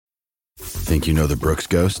Think you know the Brooks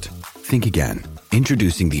Ghost? Think again.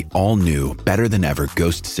 Introducing the all-new, better-than-ever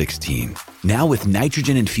Ghost 16. Now with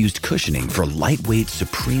nitrogen-infused cushioning for lightweight,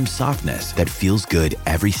 supreme softness that feels good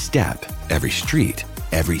every step, every street,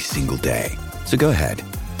 every single day. So go ahead,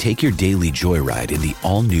 take your daily joyride in the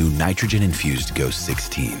all-new nitrogen-infused Ghost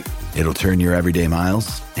 16. It'll turn your everyday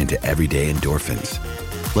miles into everyday endorphins.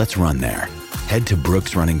 Let's run there. Head to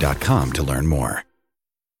brooksrunning.com to learn more.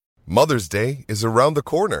 Mother's Day is around the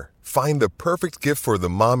corner. Find the perfect gift for the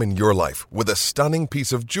mom in your life with a stunning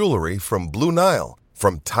piece of jewelry from Blue Nile.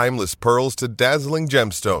 From timeless pearls to dazzling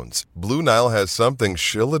gemstones, Blue Nile has something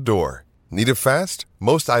she'll adore. Need it fast?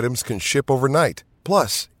 Most items can ship overnight.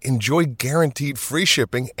 Plus, enjoy guaranteed free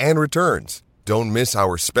shipping and returns. Don't miss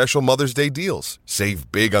our special Mother's Day deals.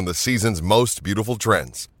 Save big on the season's most beautiful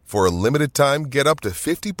trends. For a limited time, get up to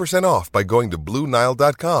 50% off by going to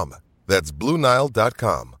BlueNile.com. That's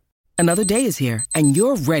BlueNile.com. Another day is here, and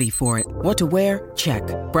you're ready for it. What to wear? Check.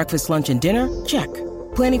 Breakfast, lunch, and dinner? Check.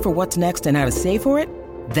 Planning for what's next and how to save for it?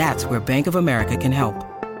 That's where Bank of America can help.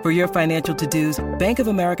 For your financial to-dos, Bank of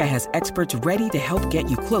America has experts ready to help get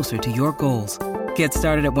you closer to your goals. Get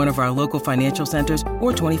started at one of our local financial centers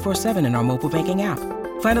or 24/7 in our mobile banking app.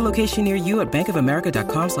 Find a location near you at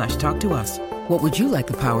bankofamerica.com/talktous. What would you like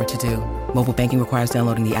the power to do? Mobile banking requires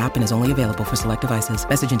downloading the app and is only available for select devices.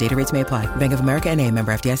 Message and data rates may apply. Bank of America N.A.,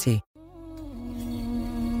 member FDIC.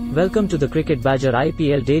 Welcome to the Cricket Badger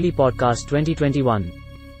IPL Daily Podcast 2021.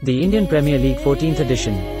 The Indian Premier League 14th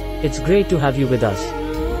edition. It's great to have you with us.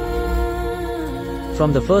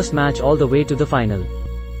 From the first match all the way to the final.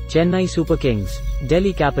 Chennai Super Kings,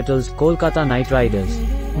 Delhi Capitals, Kolkata Knight Riders,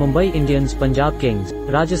 Mumbai Indians, Punjab Kings,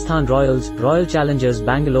 Rajasthan Royals, Royal Challengers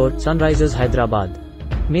Bangalore, Sunrisers Hyderabad.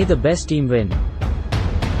 May the best team win.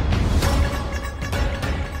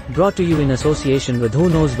 Brought to you in association with Who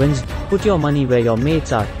Knows Wins. Put your money where your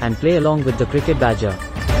mates are and play along with the Cricket Badger.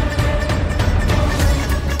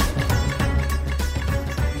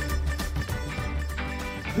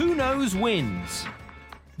 Who Knows Wins.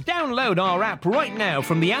 Download our app right now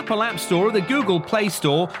from the Apple App Store or the Google Play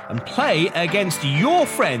Store and play against your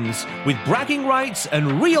friends with bragging rights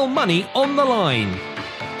and real money on the line.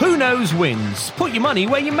 Who Knows Wins. Put your money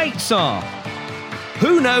where your mates are.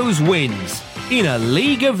 Who Knows Wins. In a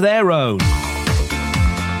league of their own.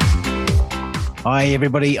 Hi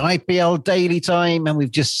everybody, IPL Daily Time, and we've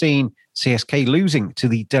just seen CSK losing to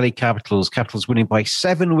the Delhi Capitals. Capitals winning by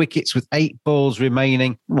 7 wickets with 8 balls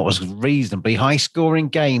remaining. What was a reasonably high-scoring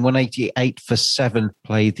game, 188 for 7.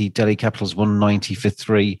 Played the Delhi Capitals 190 for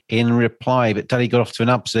 3 in reply, but Delhi got off to an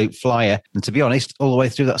absolute flyer. And to be honest, all the way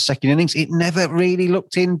through that second innings, it never really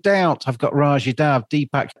looked in doubt. I've got Raj Yadav,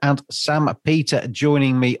 Deepak and Sam Peter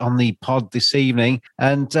joining me on the pod this evening.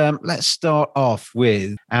 And let's start off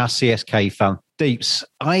with our CSK fan. Deeps,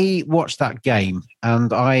 I watched that game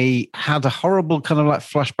and I had a horrible kind of like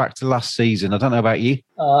flashback to last season. I don't know about you.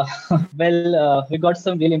 We got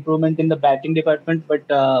some real improvement in the batting department, but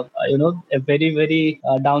a very, very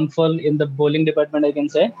downfall in the bowling department, I can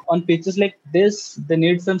say. On pitches like this, they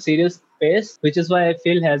need some serious pace, which is why I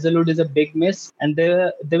feel Hazelwood is a big miss, and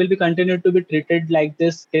they will be continued to be treated like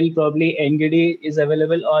this till probably Ngidi is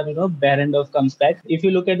available or Barrendorf comes back. If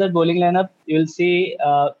you look at the bowling lineup, you will see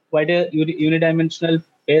quite a unidimensional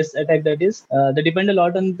pace attack that is. They depend a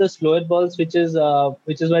lot on the slower balls, which is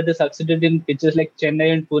why they succeeded in pitches like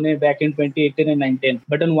Chennai and Pune back in 2018 and 19.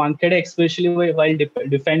 But on Wankhede, especially while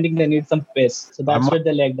defending, they need some pace. So that's where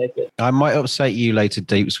they lagged, I feel. I might upset you later,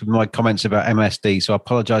 Deeps, with my comments about MSD, so I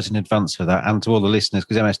apologise in advance for that, and to all the listeners,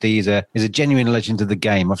 because MSD is a genuine legend of the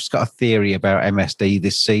game. I've just got a theory about MSD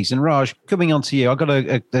this season. Raj, coming on to you, I got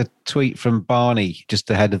a tweet from Barney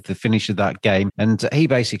just ahead of the finish of that game, and he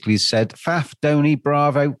basically said, Faf, Dhoni,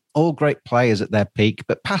 Bravo, all great players at their peak,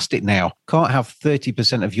 but past it now. Can't have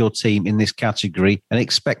 30% of your team in this category and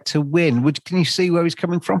expect to win. Can you see where he's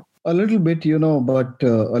coming from? A little bit, but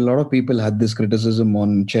a lot of people had this criticism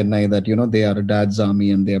on Chennai that, they are a dad's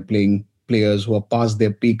army and they are playing players who are past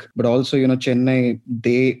their peak. But also, Chennai,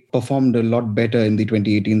 they performed a lot better in the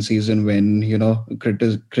 2018 season when,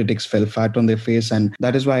 critics fell flat on their face. And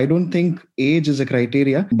that is why I don't think age is a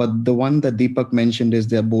criteria. But the one that Deepak mentioned is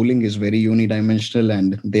their bowling is very unidimensional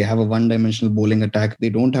and they have a one-dimensional bowling attack. They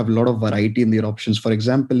don't have a lot of variety in their options. For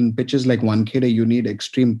example, in pitches like Wankhede, you need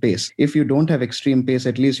extreme pace. If you don't have extreme pace,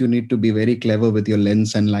 at least you need to be very clever with your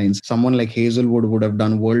lengths and lines. Someone like Hazelwood would have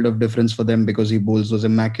done world of difference for them because he bowls those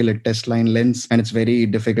immaculate test lines fine lengths, and it's very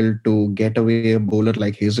difficult to get away a bowler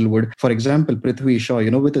like Hazelwood. For example, Prithvi Shaw,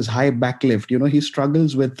 with his high backlift, he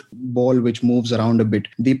struggles with ball which moves around a bit.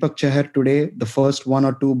 Deepak Chahar today, the first one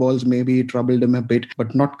or two balls maybe troubled him a bit,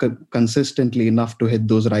 but not consistently enough to hit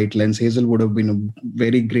those right lengths. Hazel would have been a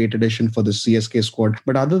very great addition for the CSK squad.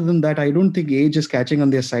 But other than that, I don't think age is catching on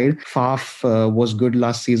their side. Faf was good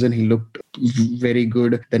last season. He looked very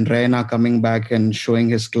good. Then Raina coming back and showing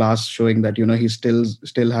his class, showing that, he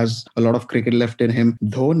still has a lot of cricket left in him.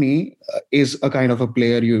 Dhoni is a kind of a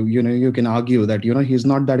player, you can argue that, he's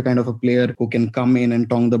not that kind of a player who can come in and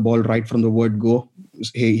tong the ball right from the word go.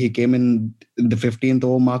 He came in the 15th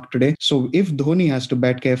over mark today. So if Dhoni has to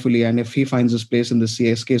bat carefully, and if he finds his place in the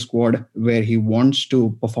CSK squad where he wants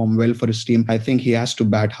to perform well for his team, I think he has to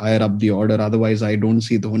bat higher up the order. Otherwise, I don't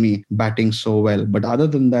see Dhoni batting so well. But other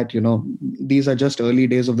than that, these are just early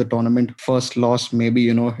days of the tournament. First loss, maybe,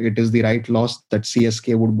 it is the right loss that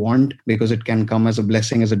CSK would want, because it can come as a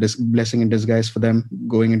blessing, blessing in disguise for them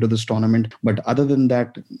going into this tournament. But other than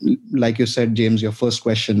that, like you said, James, your first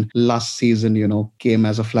question, last season, came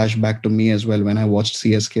as a flashback to me as well when I watched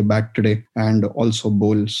CSK bat today and also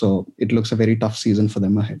bowl. So it looks a very tough season for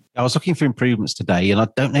them ahead. I was looking for improvements today, and I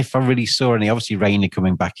don't know if I really saw any. Obviously, Raina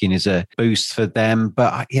coming back in is a boost for them,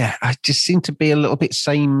 but I just seem to be a little bit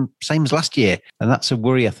same as last year, and that's a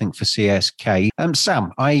worry, I think, for CSK.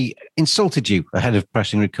 Sam, I insulted you ahead of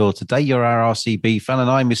pressing record today. You're our RCB fan, and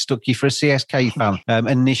I mistook you for a CSK fan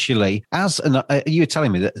initially. You were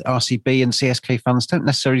telling me that RCB and CSK fans don't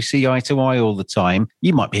necessarily see eye to eye all the time.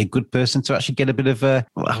 You might be a good person to actually get a bit of I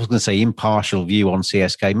was going to say impartial view on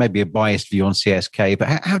CSK, maybe a biased view on CSK, but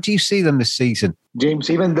how do you see them this season? James,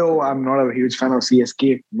 even though I'm not a huge fan of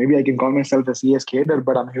CSK, maybe I can call myself a CSK hater,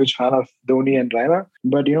 but I'm a huge fan of Dhoni and Raina.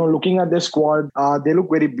 But, looking at this squad, they look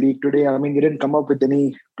very bleak today. I mean, they didn't come up with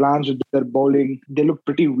any plans with their bowling. They look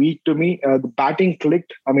pretty weak to me. The batting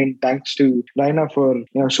clicked. I mean, thanks to Raina for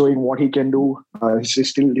showing what he can do. He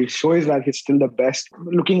shows that he's still the best.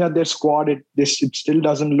 Looking at their squad, it still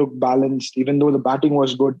doesn't look balanced. Even though the batting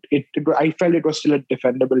was good, I felt it was still a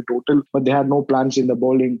defendable total, but they had no plans in the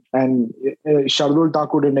bowling. And Shardul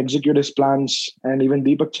Thakur didn't execute his plans, and even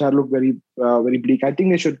Deepak Chahar looked very bleak. I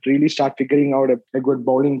think they should really start figuring out a good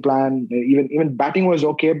bowling plan. Even batting was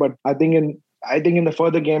okay, but I think in the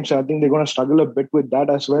further games, I think they're going to struggle a bit with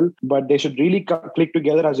that as well. But they should really click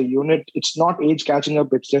together as a unit. It's not age catching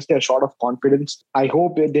up. It's just they're short of confidence. I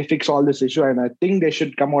hope they fix all this issue, and I think they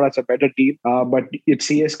should come out as a better team. But it's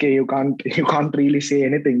CSK. You can't really say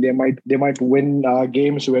anything. They might win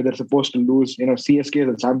games where they're supposed to lose. CSK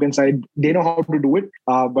is the champion side. They know how to do it.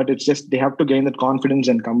 But it's just they have to gain that confidence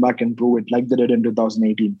and come back and prove it like they did in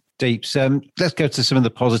 2018. Deeps. Let's go to some of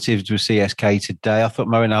the positives with CSK today. I thought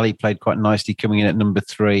Moeen Ali played quite nicely coming in at number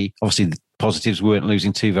 3. Obviously, the positives weren't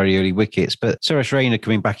losing 2 very early wickets, but Suresh Raina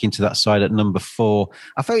coming back into that side at number 4.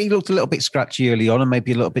 I felt he looked a little bit scratchy early on and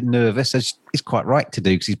maybe a little bit nervous, as he's quite right to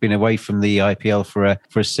do because he's been away from the IPL for a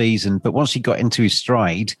season. But once he got into his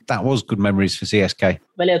stride, that was good memories for CSK.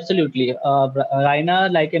 Well, absolutely.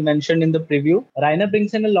 Raina, like I mentioned in the preview, Raina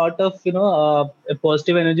brings in a lot of, a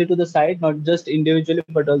positive energy to the side, not just individually,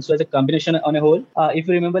 but also as a combination on a whole. If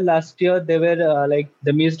you remember last year, they were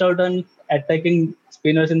they missed out on attacking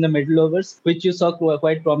spinners in the middle overs, which you saw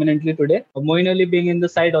quite prominently today. Moeen Ali being in the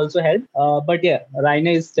side also helped. But yeah,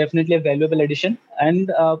 Raina is definitely a valuable addition.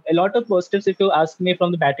 And a lot of positives, if you ask me,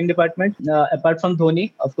 from the batting department, apart from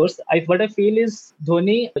Dhoni, of course. What I feel is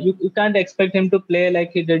Dhoni, you can't expect him to play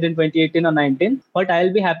like he did in 2018 or 19. But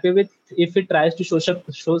I'll be happy with if he tries to show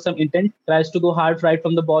some intent, tries to go hard right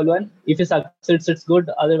from the ball one. If he succeeds, it's good.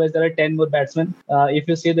 Otherwise, there are 10 more batsmen. If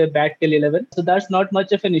you see, they bat till 11. So that's not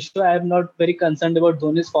much of an issue. I am not very concerned about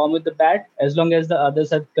Dhoni's form with the bat, as long as the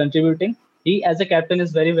others are contributing. He, as a captain,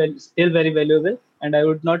 is still very valuable, and I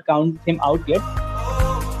would not count him out yet.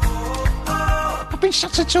 I've been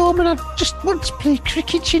sat at home and I just want to play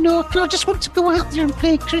cricket, I just want to go out there and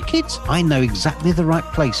play cricket. I know exactly the right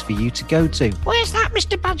place for you to go to. Where's that,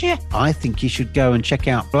 Mr. Badger? I think you should go and check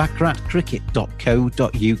out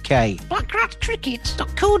blackratcricket.co.uk.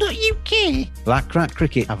 Blackratcricket.co.uk. Black Rat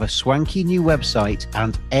Cricket have a swanky new website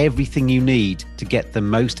and everything you need to get the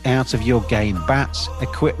most out of your game. Bats,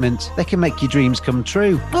 equipment, they can make your dreams come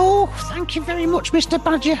true. Oh, thank you very much, Mr.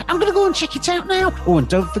 Badger. I'm going to go and check it out now. Oh, and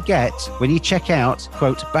don't forget, when you check out,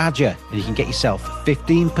 quote Badger, and you can get yourself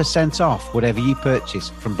 15% off whatever you purchase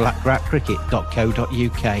from blackratcricket.co.uk.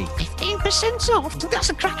 15%? 15% off. That's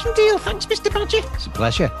a cracking deal. Thanks, Mr. Badger. It's a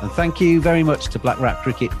pleasure. And thank you very much to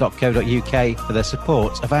blackratcricket.co.uk for their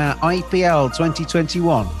support of our IPL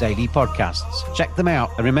 2021 daily podcasts. Check them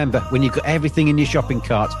out. And remember, when you've got everything in your shopping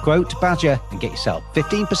cart, quote Badger and get yourself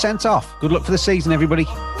 15% off. Good luck for the season, everybody.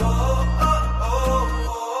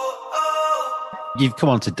 You've come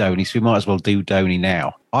on to Dhoni, so we might as well do Dhoni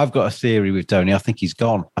now. I've got a theory with Dhoni. I think he's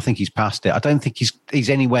gone. I think he's past it. I don't think he's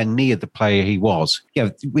anywhere near the player he was.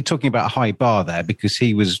 Yeah, we're talking about a high bar there because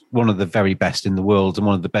he was one of the very best in the world and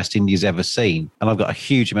one of the best India's ever seen. And I've got a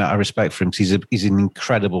huge amount of respect for him because he's an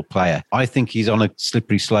incredible player. I think he's on a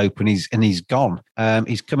slippery slope and he's gone.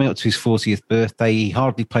 He's coming up to his 40th birthday. He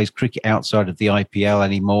hardly plays cricket outside of the IPL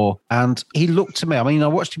anymore. And he looked to me, I mean, I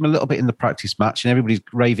watched him a little bit in the practice match and everybody's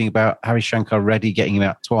raving about Harry Shankar Reddy getting him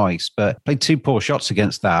out twice, but played 2 poor shots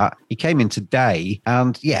against that. He came in today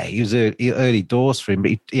and he was early doors for him,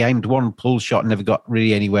 but he aimed 1 pull shot and never got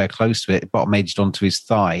really anywhere close to it. Bottom edged onto his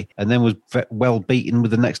thigh and then was well beaten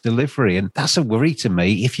with the next delivery. And that's a worry to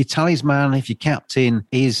me. If your talisman, if your captain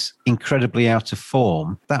is incredibly out of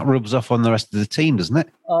form, that rubs off on the rest of the team, doesn't it?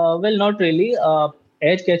 Well, not really.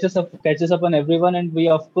 Edge catches up on everyone, and we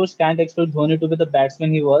of course can't expect Dhoni to be the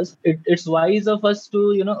batsman he was. It's wise of us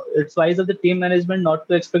to, it's wise of the team management not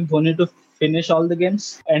to expect Dhoni to finish all the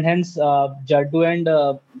games, and hence Jaddu and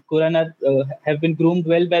Khurana have been groomed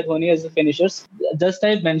well by Dhoni as the finishers. Just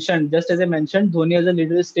as I mentioned, Dhoni as a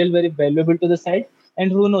leader is still very valuable to the side. And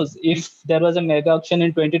who knows, if there was a mega auction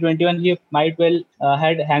in 2021, he might well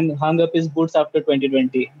had hung up his boots after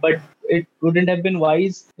 2020. But it wouldn't have been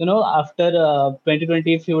wise, after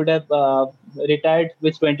 2020, if he would have retired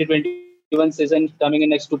with 2021 season coming in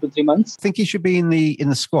next 2 to 3 months. I think he should be in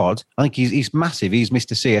the squad. I think he's massive. He's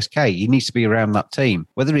Mr. CSK. He needs to be around that team.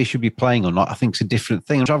 Whether he should be playing or not, I think is a different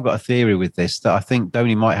thing. I've got a theory with this that I think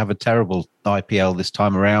Dhoni might have a terrible IPL this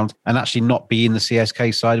time around and actually not be in the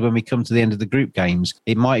CSK side when we come to the end of the group games.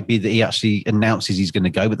 It might be that he actually announces he's going to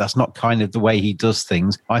go, but that's not kind of the way he does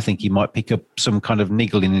things. I think he might pick up some kind of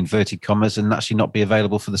niggle in inverted commas and actually not be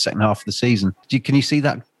available for the second half of the season. Can you see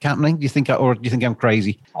that happening? Do you think I'm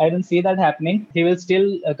crazy? I don't see that happening. He will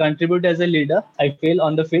still contribute as a leader, I feel,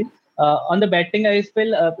 on the field. On the batting, I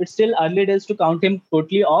feel it's still early days to count him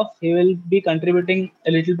totally off. He will be contributing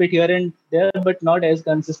a little bit here and there, but not as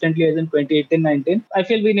consistently as in 2018-19. I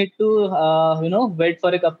feel we need to, wait for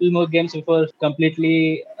a couple more games before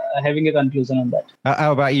completely having a conclusion on that.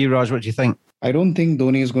 How about you, Raj? What do you think? I don't think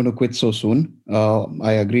Dhoni is going to quit so soon.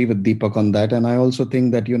 I agree with Deepak on that. And I also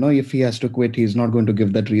think that, if he has to quit, he's not going to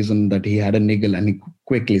give that reason that he had a niggle and he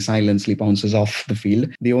quickly, silently bounces off the field.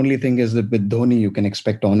 The only thing is that with Dhoni, you can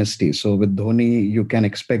expect honesty. So with Dhoni, you can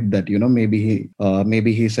expect that,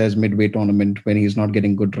 maybe he says midway tournament when he's not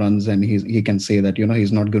getting good runs and he can say that,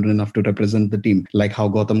 he's not good enough to represent the team, like how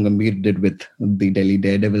Gautam Gambhir did with the Delhi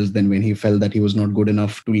Daredevils. Then when he felt that he was not good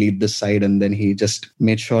enough to lead this side, and then he just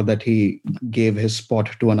made sure that he gave his spot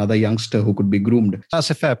to another youngster who could be groomed. That's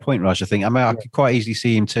a fair point, Raj. I think. I could quite easily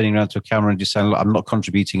see him turning around to a camera and just saying, "Look, I'm not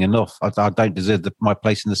contributing enough. I don't deserve my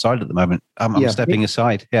place in the side at the moment. I'm stepping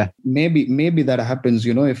aside." Yeah, maybe that happens.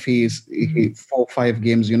 If he's 4-5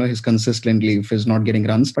 games, he's consistently if he's not getting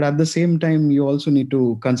runs. But at the same time, you also need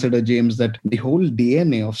to consider, James, that the whole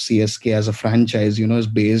DNA of CSK as a franchise, is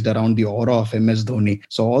based around the aura of MS Dhoni.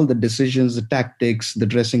 So all the decisions, the tactics, the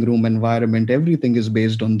dressing room environment, everything is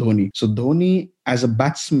based on Dhoni. So Dhoni as a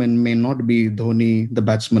batsman may not be Dhoni, the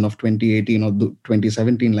batsman of 2018 or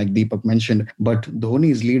 2017, like Deepak mentioned, but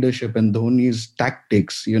Dhoni's leadership and Dhoni's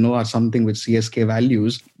tactics, are something which CSK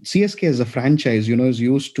values. CSK as a franchise, is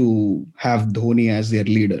used to have Dhoni as their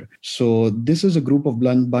leader. So this is a group of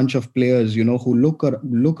bunch of players, who look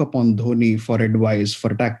upon Dhoni for advice,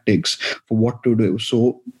 for tactics, for what to do.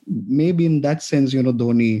 So maybe in that sense,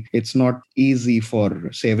 Dhoni, it's not easy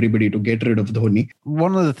for, say, everybody to get rid of Dhoni.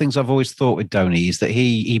 One of the things I've always thought with Dhoni is that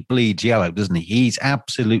he bleeds yellow, doesn't he? He's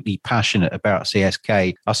absolutely passionate about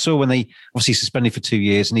CSK. I saw when they obviously suspended for 2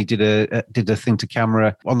 years and he did a thing to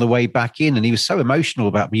camera on the way back in, and he was so emotional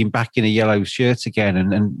about being back in a yellow shirt again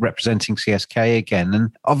and representing CSK again.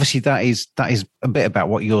 And obviously that is a bit about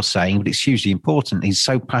what you're saying, but it's hugely important. He's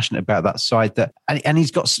so passionate about that side and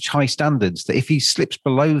he's got such high standards that if he slips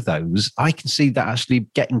below those, I can see that actually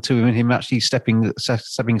getting to him and him actually stepping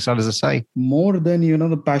aside, as I say. More than,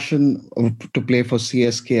 the passion to play for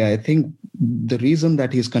CSK, I think the reason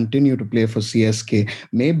that he's continued to play for CSK,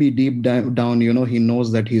 maybe deep down, he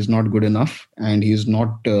knows that he's not good enough and he's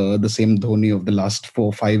not the same Dhoni of the last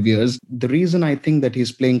 4-5 years. The reason I think that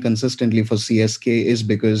he's playing consistently for CSK is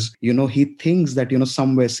because, he thinks that,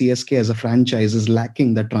 somewhere CSK as a franchise is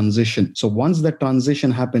lacking that transition. So once that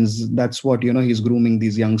transition happens, that's what, he's grooming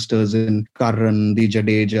these youngsters in Karan, the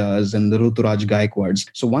Jadejas and the Ruturaj Gaikwads.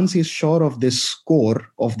 So once he's sure of this core,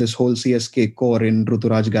 of this whole CSK core in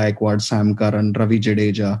Ruturaj Gaikwad, Sam Curran, Ravi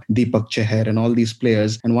Jadeja, Deepak Chahar and all these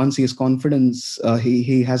players, and once he has confidence,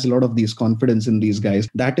 he has a lot of these confidence in these guys.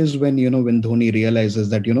 That is when, when Dhoni realizes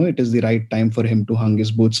that, it is the right time for him to hang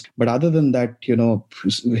his boots. But other than that,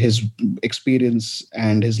 his experience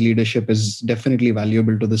and his leadership is definitely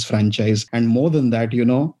valuable to this franchise. And more than that,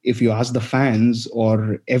 if you ask the fans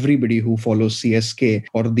or everybody who follows CSK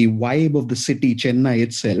or the vibe of the city, Chennai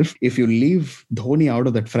itself, if you leave Dhoni out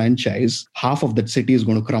of that franchise, half of that city is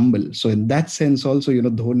going to crumble. So in that sense also,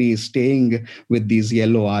 Dhoni is staying with these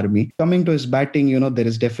yellow army. Coming to his batting, there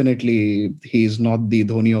is definitely, he is not the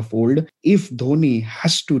Dhoni of old. If Dhoni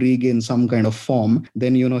has to regain some kind of form,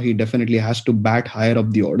 then, he definitely has to bat higher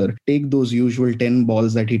up the order. Take those usual 10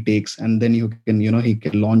 balls that he takes, and then he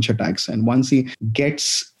can launch attacks. And once he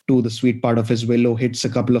gets to the sweet part of his willow, hits a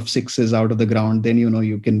couple of sixes out of the ground, then,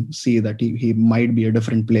 you can see that he might be a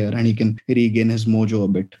different player and he can regain his mojo a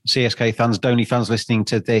bit. CSK fans, Dhoni fans listening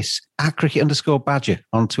to this, at cricket_badger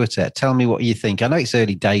on Twitter, tell me what you think. I know it's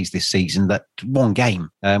early days this season, that one game,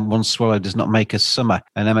 one swallow does not make a summer,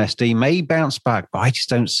 and MSD may bounce back, but I just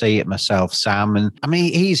don't see it myself, Sam. And I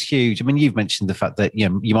mean, he's huge. I mean, you've mentioned the fact that,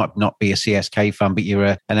 you might not be a CSK fan, but you're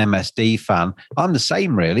an MSD fan. I'm the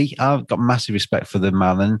same, really. I've got massive respect for the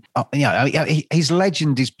man, and his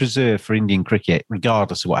legend is preserved for Indian cricket,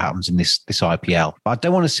 regardless of what happens in this IPL. But I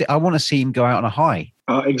don't want to see. I want to see him go out on a high.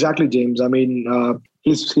 Exactly, James. I mean,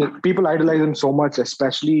 people idolize him so much,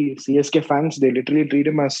 especially CSK fans. They literally treat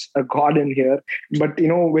him as a god in here. But,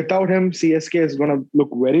 without him, CSK is going to look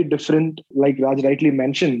very different. Like Raj rightly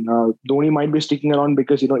mentioned, Dhoni might be sticking around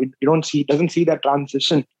because, doesn't see that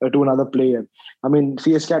transition to another player. I mean,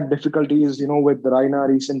 CSK had difficulties, with Raina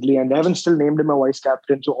recently, and they haven't still named him a vice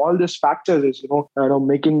captain. So all this factors is,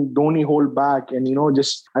 making Dhoni hold back. And,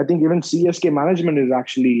 I think even CSK management is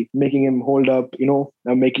actually making him hold up,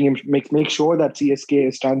 making him make sure that CSK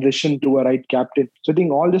is transitioned to a right captain. So I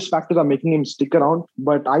think all these factors are making him stick around.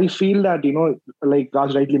 But I feel that, like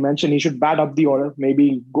Raj rightly mentioned, he should bat up the order,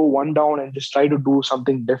 maybe go one down and just try to do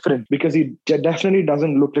something different, because he definitely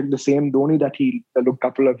doesn't look like the same Dhoni that he looked a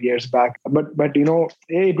couple of years back. But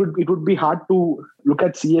it would be hard to look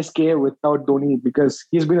at CSK without Dhoni, because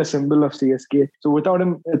he's been a symbol of CSK. So without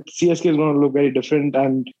him, CSK is going to look very different,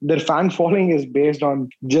 and their fan following is based on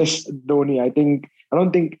just Dhoni. I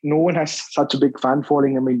don't think no one has such a big fan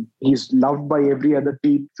following. I mean, he's loved by every other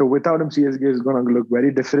team. So without him, CSK is going to look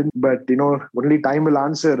very different. But, only time will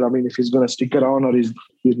answer. I mean, if he's going to stick around or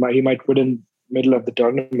he might put in middle of the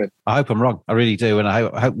tournament. I hope I'm wrong. I really do. And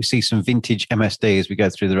I hope we see some vintage MSD as we go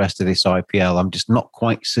through the rest of this IPL. I'm just not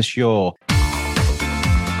quite so sure.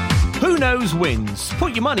 Who Knows Wins.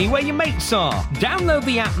 Put your money where your mates are. Download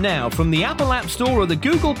the app now from the Apple App Store or the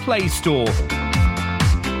Google Play Store.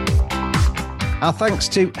 Our thanks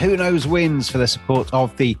to Who Knows Wins for their support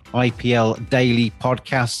of the IPL Daily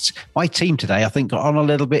podcasts. My team today, I think, got on a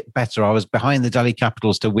little bit better. I was behind the Delhi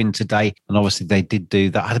Capitals to win today, and obviously they did do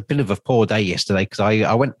that. I had a bit of a poor day yesterday because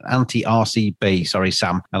I went anti-RCB, sorry,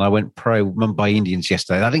 Sam, and I went pro-Mumbai Indians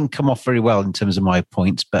yesterday. That didn't come off very well in terms of my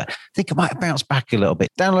points, but I think I might have bounced back a little bit.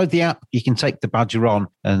 Download the app. You can take the badger on,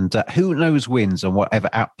 and Who Knows Wins on whatever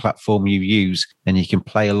app platform you use, and you can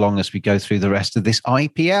play along as we go through the rest of this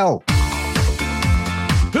IPL.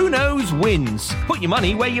 Who Knows Wins. Put your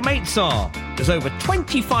money where your mates are. There's over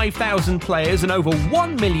 25,000 players and over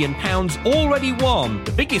 £1 million already won.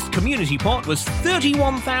 The biggest community pot was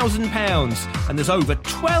 £31,000, and there's over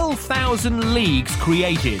 12,000 leagues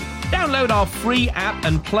created. Download our free app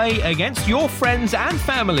and play against your friends and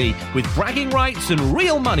family with bragging rights and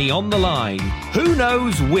real money on the line. Who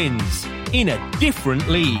Knows Wins in a different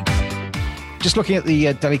league. Just looking at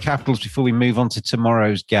the Delhi Capitals before we move on to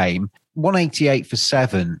tomorrow's game. 188 for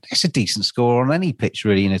 7. It's a decent score on any pitch,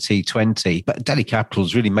 really, in a T20. But Delhi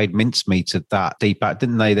Capitals really made mincemeat of that deep back,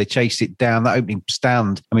 didn't they? They chased it down, that opening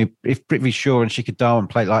stand. I mean, if Prithvi Shaw and Shikhar Dhawan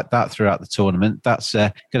play like that throughout the tournament, that's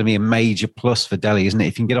going to be a major plus for Delhi, isn't it?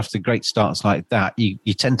 If you can get off to great starts like that,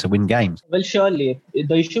 you tend to win games. Well, surely.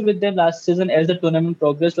 The issue with them last season, as the tournament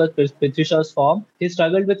progressed, was Prithvi Shaw's form. He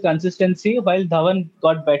struggled with consistency, while Dhawan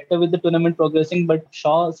got better with the tournament progressing, but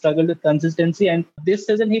Shaw struggled with consistency. And this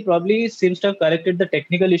season, he probably Kohli seems to have corrected the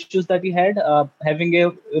technical issues that he had, having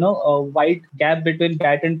a wide gap between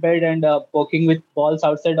bat and pad and poking with balls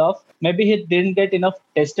outside off. Maybe he didn't get enough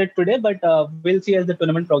tested today, but we'll see as the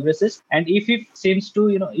tournament progresses. And if he seems to,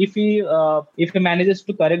 if he manages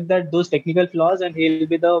to correct those technical flaws, and he'll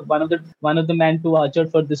be the one of the man to watch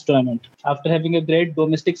out for this tournament. After having a great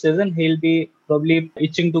domestic season, he'll be probably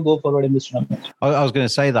itching to go forward in this tournament. I was going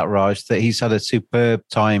to say that, Raj, that he's had a superb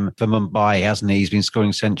time for Mumbai, hasn't he? He's been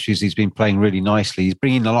scoring centuries. He's been playing really nicely. He's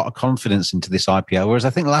bringing a lot of confidence into this IPL, whereas I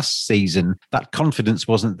think last season that confidence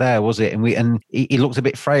wasn't there, was it? And he looked a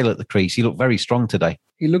bit frail at the crease. He looked very strong today.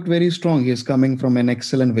 He looked very strong. He's coming from an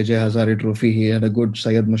excellent Vijay Hazare trophy. He had a good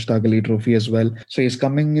Syed Mushtaq Ali trophy as well. So he's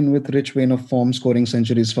coming in with rich vein of form, scoring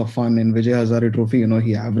centuries for fun. In Vijay Hazare trophy,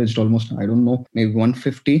 he averaged almost, maybe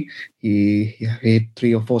 150. He hit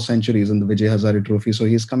 3 or 4 centuries in the Vijay Hazare trophy. So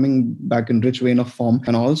he's coming back in rich vein of form.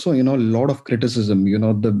 And also, a lot of criticism,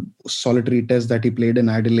 the solitary test that he played in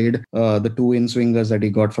Adelaide, the 2 in-swingers that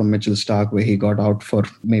he got from Mitchell Starc, where he got out for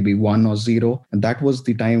maybe 1 or 0. And that was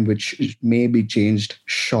the time which maybe changed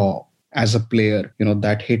Shaw as a player.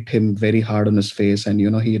 That hit him very hard on his face, and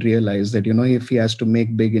he realized that if he has to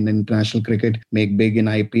make big in international cricket, make big in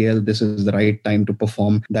IPL, this is the right time to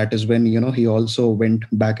perform. That is when he also went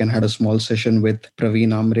back and had a small session with Praveen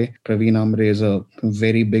Amre. Praveen Amre is a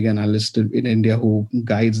very big analyst in India who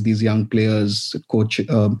guides these young players,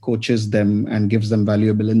 coaches them and gives them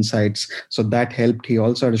valuable insights. So that helped. He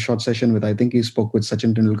also had a short session with, I think he spoke with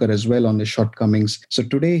Sachin Tendulkar as well on his shortcomings. So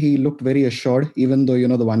today he looked very assured, even though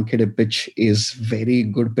the Wankhede pitch is very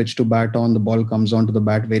good pitch to bat on. The ball comes onto the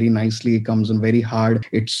bat very nicely. It comes on very hard.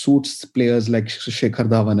 It suits players like Shekhar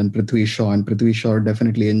Dhawan and Prithvi Shaw. And Prithvi Shaw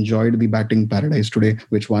definitely enjoyed the batting paradise today,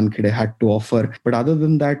 which Wankhede had to offer. But other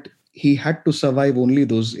than that, he had to survive only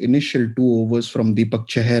those initial 2 overs from Deepak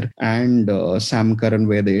Chahar and Sam Curran,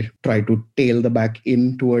 where they try to tail the back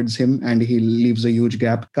in towards him, and he leaves a huge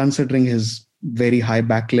gap considering his very high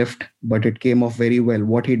back lift, but it came off very well.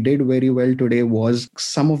 What he did very well today was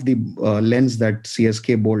some of the lengths that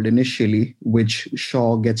CSK bowled initially, which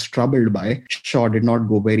Shaw gets troubled by. Shaw did not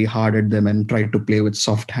go very hard at them and tried to play with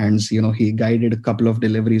soft hands. He guided a couple of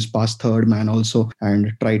deliveries past third man also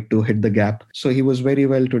and tried to hit the gap. So he was very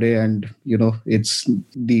well today, and it's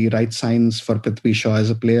the right signs for Prithvi Shaw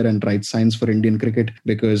as a player and right signs for Indian cricket,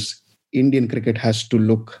 because Indian cricket has to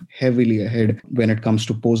look heavily ahead when it comes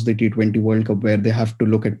to post the T20 World Cup, where they have to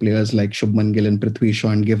look at players like Shubman Gill and Prithvi Shaw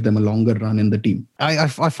and give them a longer run in the team. I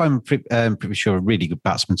find Prithvi Shaw a really good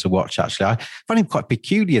batsman to watch, actually. I find him quite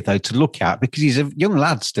peculiar, though, to look at, because he's a young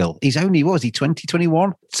lad still. He's only, 20,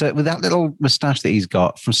 21? So with that little moustache that he's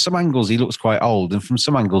got, from some angles he looks quite old, and from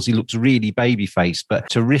some angles he looks really baby-faced, but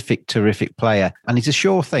terrific player. And he's a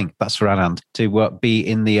sure thing, that's for Anand, to be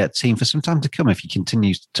in the team for some time to come if he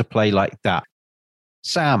continues to play like that.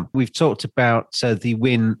 Sam, we've talked about the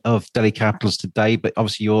win of Delhi Capitals today, but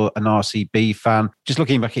obviously you're an RCB fan. Just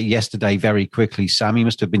looking back at yesterday very quickly, Sam, you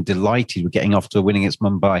must have been delighted with getting off to a win against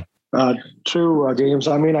Mumbai. True, James.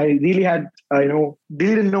 I mean, I really had,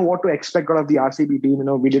 didn't know what to expect out of the RCB team.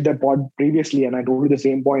 We did that pod previously, and I told you the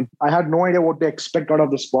same point. I had no idea what to expect out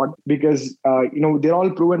of the squad because, they're all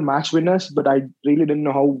proven match winners, but I really didn't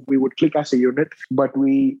know how we would click as a unit. But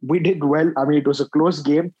we did well. I mean, it was a close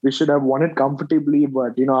game. We should have won it comfortably,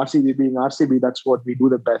 but, RCB being RCB, that's what we do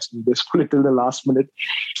the best. We just pull it till the last minute.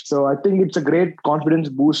 So I think it's a great confidence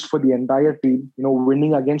boost for the entire team,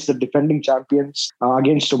 winning against the defending champions,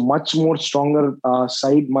 against a much more stronger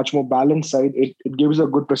side, much more balanced side. It gives a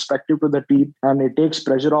good perspective to the team, and it takes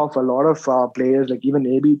pressure off a lot of players, like even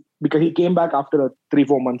AB, because he came back after a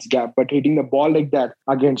 3-4 months gap, but hitting the ball like that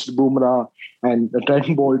against Bumrah and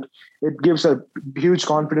Trent Bolt, it gives a huge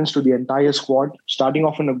confidence to the entire squad. Starting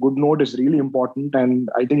off on a good note is really important, and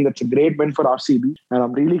I think that's a great win for RCB, and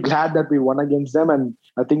I'm really glad that we won against them, and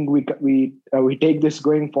I think we take this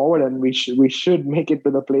going forward, and we should make it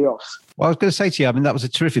to the playoffs. Well, I was going to say to you, I mean, that was a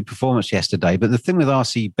terrific performance yesterday, but the thing with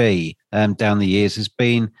RCB down the years has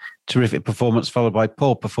been terrific performance followed by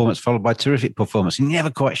poor performance followed by terrific performance. You're never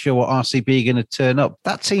quite sure what RCB are going to turn up.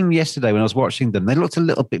 That team yesterday, when I was watching them, they looked a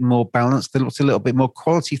little bit more balanced. They looked a little bit more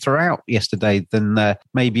quality throughout yesterday than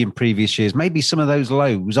maybe in previous years. Maybe some of those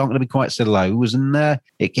lows aren't going to be quite so lows, and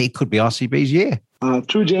it could be RCB's year.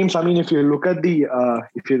 True, James. I mean, if you look at the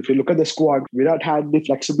if you look at the squad, Virat had the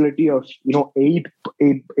flexibility of eight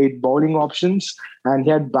bowling options, and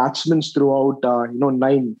he had batsmen throughout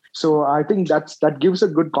 9. So I think that gives a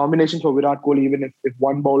good combination for Virat Kohli. Even if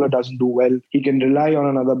one bowler doesn't do well, he can rely on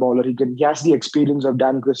another bowler. He has the experience of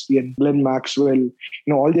Dan Christie and Glenn Maxwell.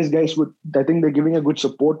 All these guys I think they're giving a good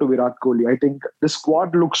support to Virat Kohli. I think the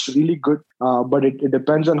squad looks really good, but it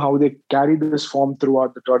depends on how they carry this form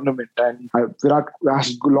throughout the tournament. And Virat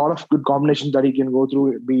has a lot of good combinations that he can go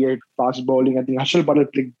through, be it fast bowling. I think Harshal Patel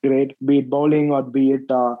played great, be it bowling or be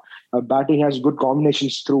it batting, has good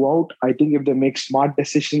combinations throughout. I think if they make smart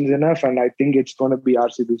decisions enough, and I think it's going to be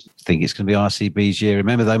RCB's. I think it's going to be RCB's year.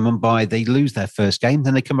 Remember though, Mumbai, they lose their first game,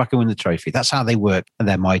 then they come back and win the trophy. That's how they work, and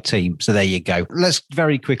they're my team. So there you go. Let's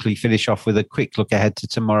very quickly finish off with a quick look ahead to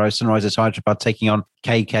tomorrow. Sunrisers Hyderabad taking on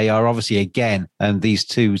KKR, obviously again, and these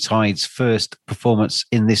two sides' first performance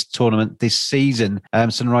in this tournament this season.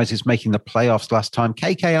 Sunrisers making the playoffs last time.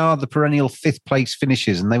 KKR, the perennial 5th place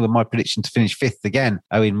finishers, and they were my prediction to finish 5th again.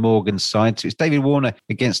 Owen Morgan's side. So it's David Warner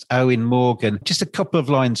against Owen Morgan. Just a couple of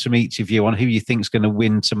lines from each of you on who you think is going to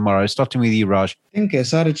win tomorrow. Starting with you, Raj. I think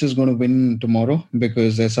SRH is going to win tomorrow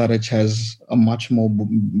because SRH has a much more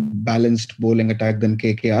balanced bowling attack than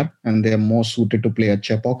KKR, and they are more suited to play at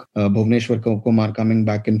Chepauk. Bhuvneshwar Kumar coming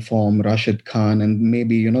back in form, Rashid Khan, and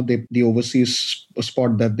maybe the overseas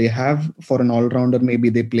spot that they have for an all-rounder, maybe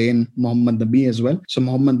they play in Mohammad Nabi as well. So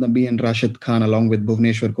Mohammad Nabi and Rashid Khan along with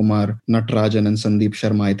Bhuvneshwar Kumar, Natarajan and Sandeep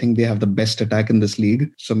Sharma, I think they have the best attack in this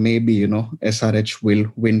league. So maybe SRH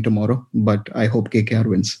will win tomorrow, but I hope KKR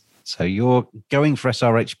wins. So you're going for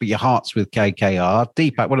SRH, but your heart's with KKR.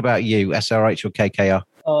 Deepak, what about you? SRH or KKR?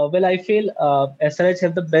 Well, I feel SRH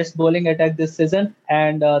have the best bowling attack this season,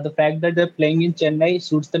 and the fact that they're playing in Chennai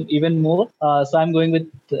suits them even more. So I'm going with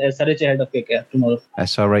SRH ahead of KKR tomorrow.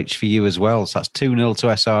 SRH for you as well. So that's 2-0 to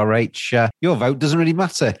SRH. Your vote doesn't really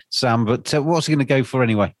matter, Sam, but what's he going to go for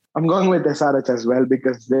anyway? I'm going with SRH as well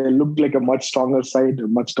because they look like a much stronger side, a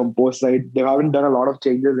much composed side. They haven't done a lot of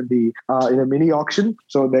changes in the mini auction,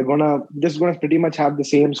 so they're just gonna pretty much have the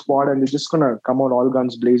same squad, and they're just gonna come out all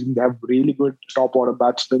guns blazing. They have really good top order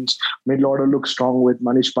batsmen. Middle order looks strong with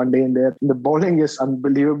Manish Pandey in there. The bowling is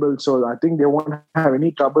unbelievable, so I think they won't have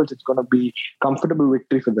any troubles. It's gonna be comfortable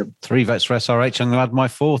victory for them. 3 votes for SRH. I'm going to add my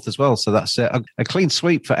 4th as well, so that's a clean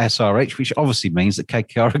sweep for SRH, which obviously means that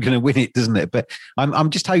KKR are going to win it, doesn't it? But I'm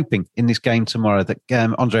just hoping in this game tomorrow that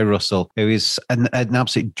Andre Russell, who is an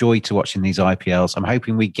absolute joy to watch in these IPLs, I'm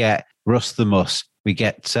hoping we get Russ the Muss. We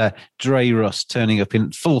get Dre Russ turning up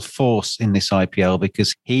in full force in this IPL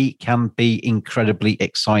because he can be incredibly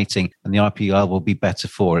exciting and the IPL will be better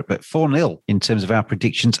for it. But 4-0 in terms of our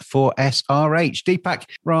predictions for SRH. Deepak,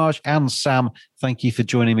 Raj and Sam, thank you for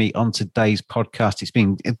joining me on today's podcast. It's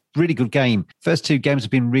been a really good game. First 2 games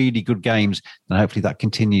have been really good games, and hopefully that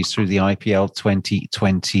continues through the IPL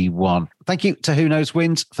 2021. Thank you to Who Knows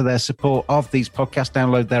Wins for their support of these podcasts.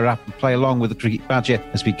 Download their app and play along with the Cricket Badger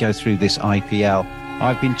as we go through this IPL.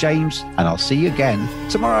 I've been James, and I'll see you again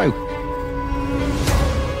tomorrow.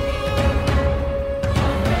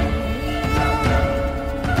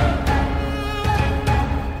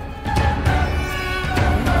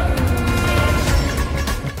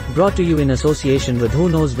 Brought to you in association with Who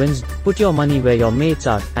Knows Wins. Put your money where your mates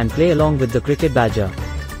are and play along with the Cricket Badger.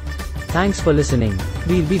 Thanks for listening.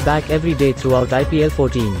 We'll be back every day throughout IPL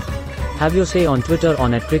 14. Have your say on Twitter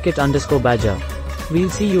on @cricket_badger. We'll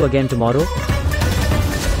see you again tomorrow.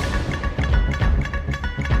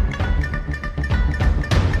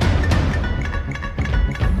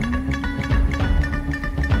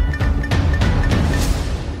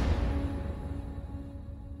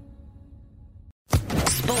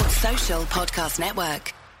 Podcast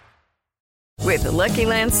Network. With the Lucky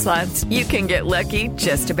Land Slots, you can get lucky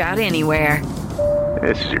just about anywhere.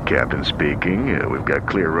 This is your captain speaking. We've got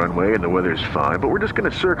clear runway and the weather's fine, but we're just going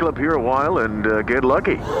to circle up here a while and get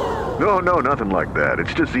lucky. No, nothing like that.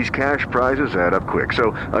 It's just these cash prizes add up quick.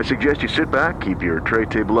 So I suggest you sit back, keep your tray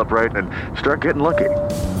table upright, and start getting lucky.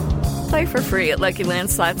 Play for free at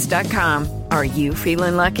LuckyLandSlots.com. Are you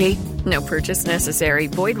feeling lucky? No purchase necessary.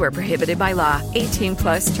 Void where prohibited by law.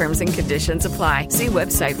 18+ terms and conditions apply. See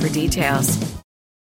website for details.